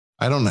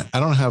 I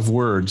don't have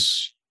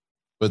words,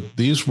 but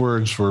these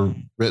words were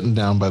written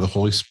down by the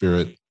Holy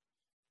Spirit,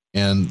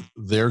 and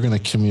they're going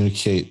to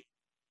communicate.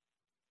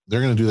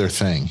 They're going to do their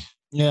thing.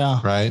 Yeah.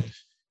 Right.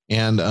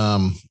 And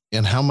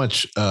how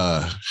much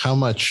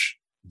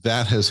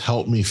that has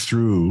helped me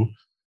through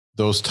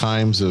those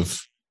times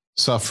of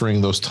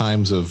suffering, those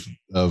times of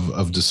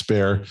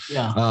despair.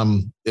 Yeah.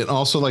 And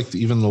also like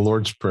even the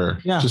Lord's Prayer.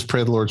 Yeah. Just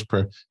pray the Lord's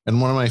Prayer.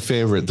 And one of my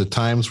favorite, the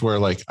times where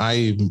like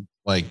I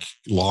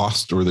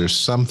lost, or there's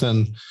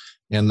something,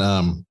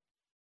 and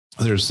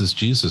there's this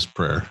Jesus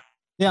prayer.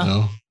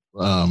 Yeah.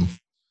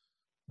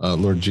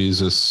 Lord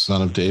Jesus,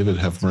 Son of David,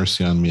 have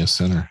mercy on me, a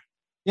sinner.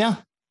 Yeah.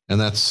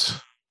 And it's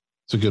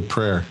a good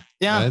prayer.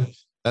 Yeah. Right?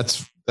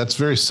 That's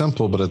very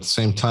simple, but at the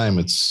same time,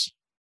 it's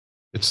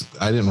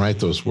I didn't write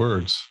those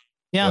words.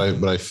 Yeah.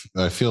 But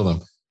I feel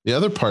them. The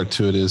other part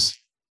to it is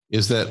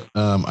that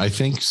I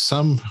think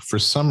for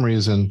some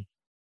reason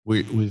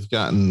we've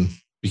gotten,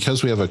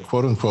 because we have a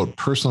quote unquote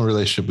personal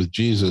relationship with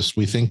Jesus,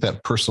 we think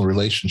that personal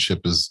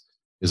relationship is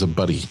a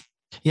buddy.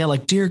 Yeah.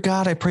 Like, dear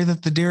God, I pray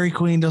that the Dairy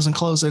Queen doesn't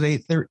close at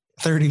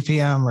 8:30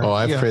 p.m.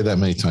 I've prayed that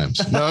many times.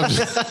 No,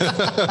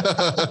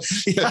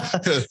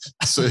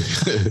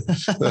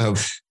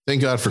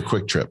 thank God for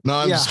Quick Trip. No,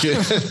 I'm just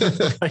kidding.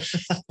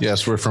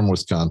 Yes, we're from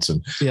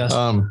Wisconsin. Yes.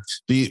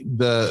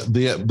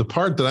 The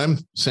part that I'm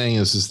saying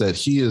is that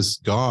He is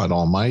God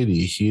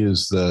Almighty.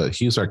 He's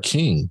our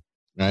King,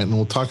 right? And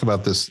we'll talk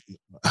about this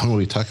when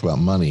we talk about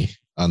money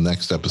on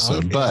next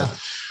episode. Okay.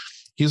 But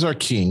He's our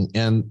King,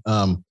 and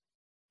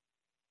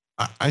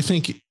I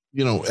think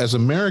as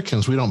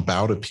Americans, we don't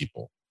bow to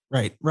people.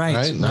 Right.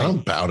 I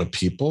don't bow to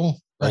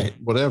people. Right.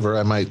 Whatever.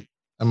 I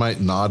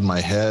might nod my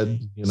head,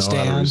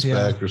 stand, out of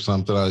respect or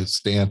something. I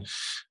stand.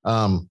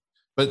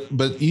 But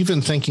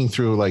even thinking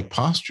through like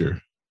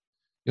posture,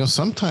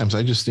 sometimes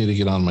I just need to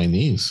get on my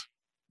knees.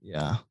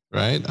 Yeah.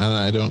 Right.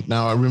 And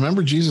I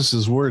remember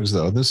Jesus's words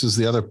though. This is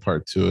the other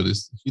part to it,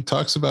 is He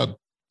talks about,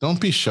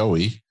 don't be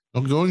showy.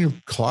 Don't go in your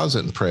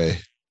closet and pray.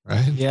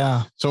 Right.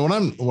 Yeah. So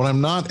what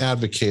I'm not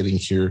advocating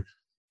here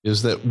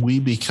is that we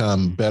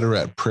become better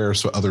at prayer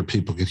so other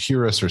people can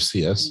hear us or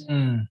see us.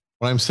 Mm.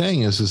 What I'm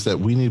saying is that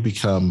we need to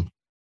become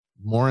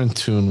more in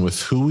tune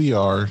with who we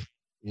are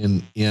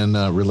in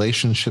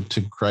relationship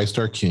to Christ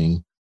our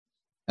King,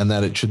 and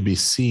that it should be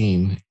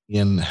seen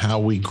in how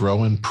we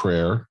grow in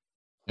prayer,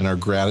 in our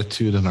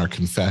gratitude and our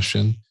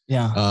confession.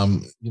 Yeah.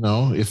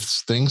 If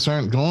things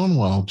aren't going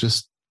well,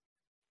 just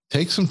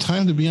take some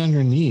time to be on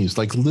your knees,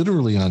 like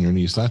literally on your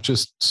knees, not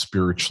just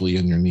spiritually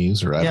on your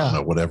knees, or I don't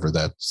know, whatever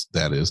that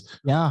is.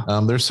 Yeah.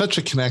 There's such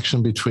a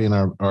connection between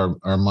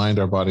our mind,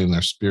 our body, and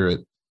our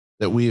spirit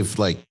that we've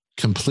like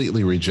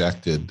completely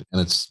rejected,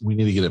 and we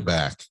need to get it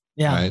back.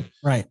 Yeah. Right.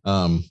 Right.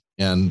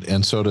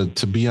 And so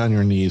to be on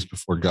your knees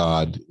before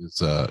God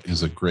is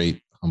a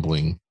great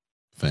humbling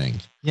thing.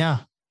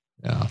 Yeah.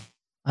 Yeah.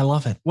 I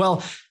love it.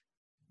 Well,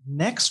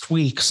 next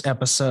week's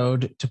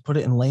episode, to put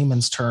it in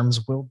layman's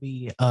terms, will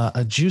be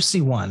a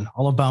juicy one,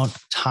 all about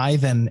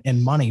tithe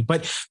and money.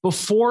 But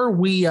before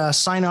we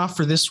sign off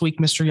for this week,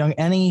 Mr. Young,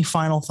 any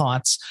final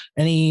thoughts,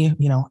 any,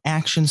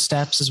 action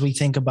steps as we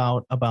think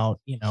about,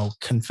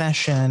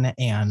 confession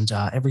and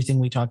everything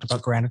we talked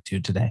about,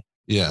 gratitude today?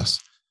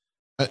 Yes.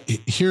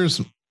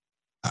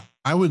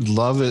 I would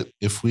love it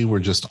if we were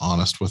just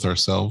honest with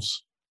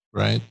ourselves,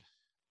 right?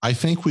 I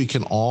think we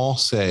can all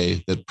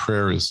say that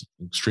prayer is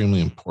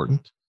extremely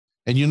important.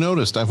 And you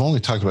noticed I've only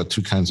talked about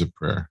two kinds of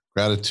prayer: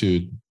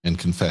 gratitude and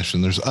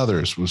confession. There's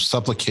others with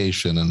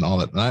supplication and all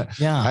that. And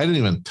I didn't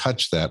even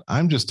touch that.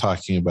 I'm just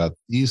talking about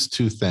these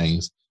two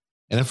things.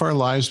 And if our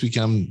lives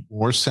become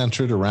more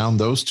centered around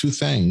those two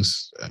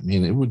things,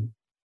 it would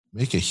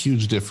make a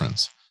huge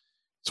difference.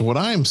 So what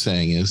I'm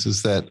saying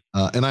is that,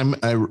 and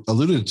I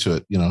alluded to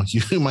it,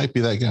 you might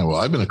be that guy. Well,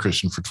 I've been a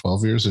Christian for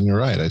 12 years, and you're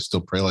right. I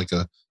still pray like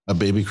a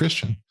baby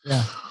Christian.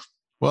 Yeah.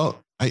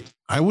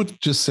 I would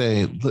just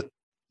say,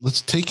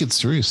 let's take it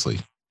seriously.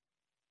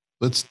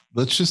 Let's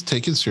just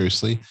take it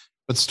seriously,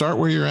 but start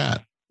where you're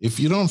at. If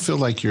you don't feel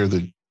like you're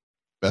the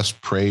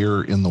best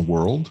prayer in the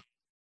world,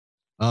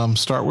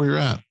 start where you're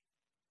at.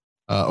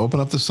 Open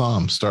up the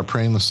Psalms, start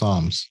praying the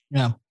Psalms.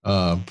 Yeah.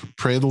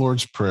 Pray the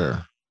Lord's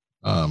Prayer.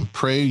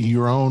 Pray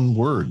your own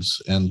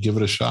words and give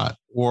it a shot.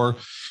 Or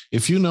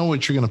if you know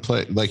what you're going to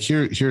play, like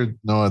here,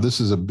 Noah, this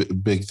is a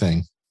big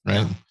thing,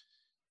 right? Yeah.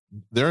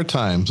 There are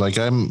times, like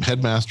I'm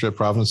headmaster at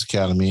Providence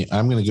Academy,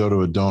 I'm going to go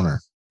to a donor.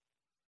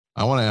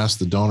 I want to ask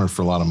the donor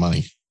for a lot of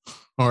money,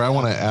 or I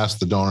want to ask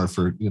the donor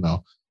for,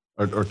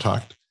 or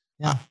talk.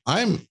 Yeah.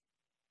 I'm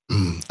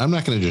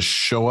not going to just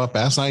show up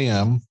as I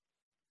am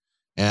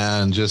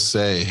and just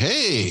say,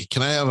 hey,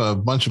 can I have a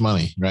bunch of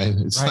money? Right.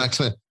 It's not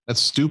going to,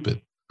 that's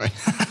stupid. Right.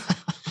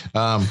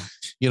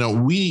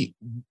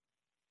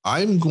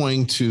 I'm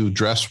going to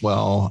dress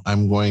well.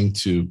 I'm going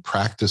to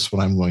practice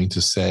what I'm going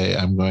to say.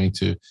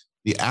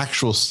 The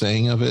actual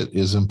saying of it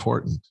is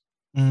important.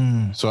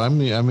 So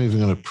I'm even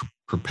going to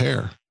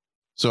prepare.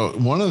 So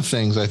one of the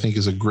things I think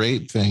is a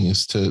great thing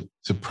is to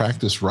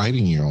practice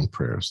writing your own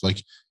prayers.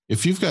 Like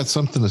if you've got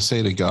something to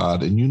say to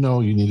God and you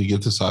need to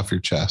get this off your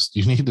chest,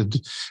 you need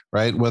to,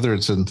 right? Whether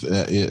it's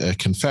a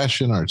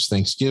confession or it's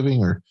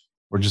Thanksgiving or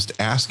just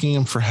asking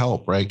him for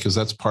help, right? Because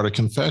that's part of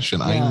confession.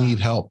 Yeah. I need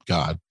help,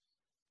 God.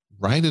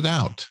 Write it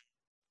out.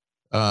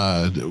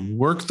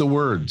 Work the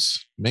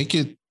words.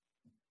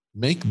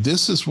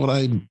 This is what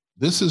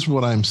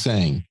I'm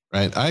saying,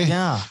 right?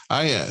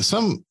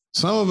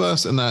 Some of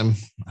us, and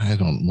I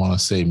don't want to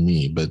say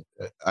me, but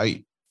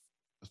I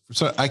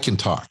can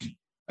talk.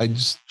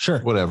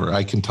 Whatever.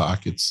 I can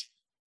talk.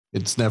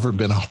 It's never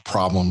been a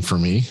problem for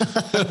me.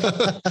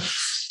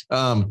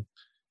 But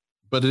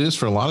it is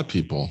for a lot of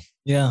people.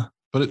 Yeah.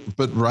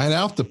 But write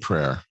out the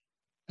prayer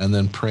and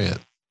then pray it.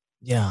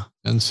 Yeah.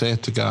 And say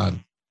it to God.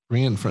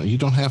 Bring it in front. You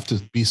don't have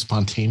to be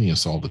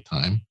spontaneous all the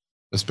time,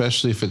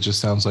 especially if it just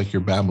sounds like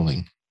you're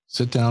babbling.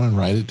 Sit down and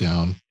write it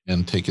down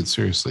and take it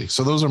seriously.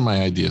 So those are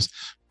my ideas.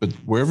 But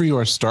wherever you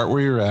are, start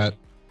where you're at.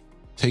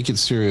 Take it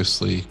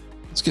seriously.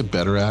 Let's get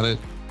better at it.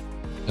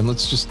 And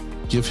let's just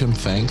give him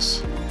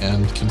thanks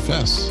and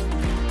confess.